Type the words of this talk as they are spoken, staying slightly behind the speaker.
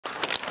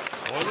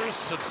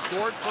Oilers had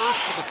scored first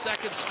for the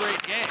second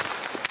straight game.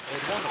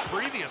 They'd won the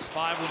previous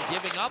 5 when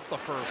giving up the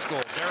first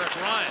goal. Derek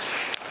Ryan.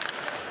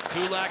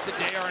 Kulak to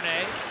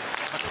Desharnais.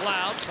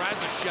 McLeod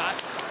tries a shot.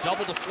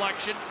 Double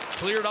deflection.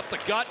 Cleared up the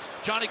gut.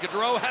 Johnny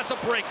Gaudreau has a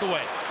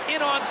breakaway.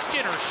 In on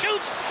Skinner.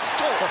 Shoots.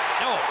 Score.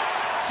 No.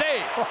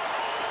 Save.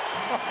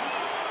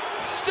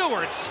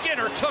 Stuart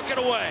Skinner took it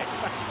away.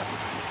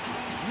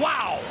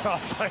 Wow. I'll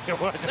tell you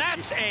what.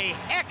 That's a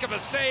heck of a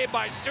save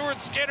by Stuart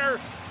Skinner.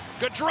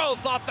 Gaudreau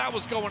thought that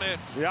was going in.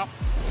 Yep.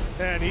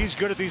 And he's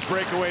good at these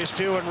breakaways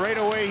too, and right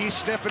away he's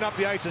sniffing up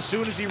the ice. As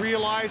soon as he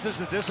realizes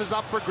that this is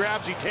up for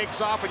grabs, he takes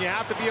off, and you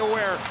have to be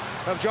aware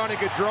of Johnny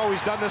Gaudreau.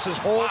 He's done this his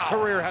whole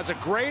career, has a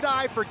great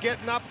eye for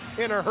getting up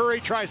in a hurry,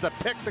 tries to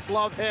pick the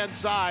glove hand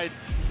side,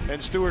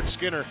 and Stuart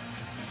Skinner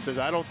says,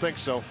 I don't think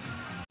so.